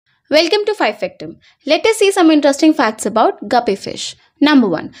Welcome to 5 Factum. Let us see some interesting facts about guppy fish. Number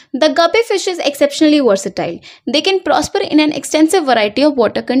 1. The guppy fish is exceptionally versatile. They can prosper in an extensive variety of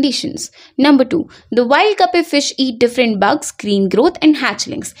water conditions. Number 2. The wild guppy fish eat different bugs, green growth and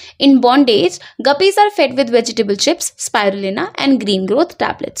hatchlings. In bondage, guppies are fed with vegetable chips, spirulina and green growth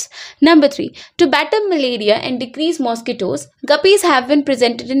tablets. Number 3. To battle malaria and decrease mosquitoes, guppies have been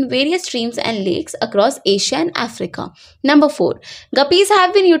presented in various streams and lakes across Asia and Africa. Number 4. Guppies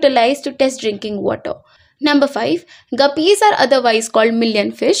have been utilized to test drinking water. Number 5. Guppies are otherwise called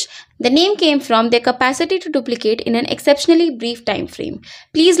millionfish. The name came from their capacity to duplicate in an exceptionally brief time frame.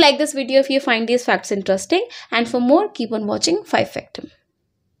 Please like this video if you find these facts interesting, and for more, keep on watching 5 Factum.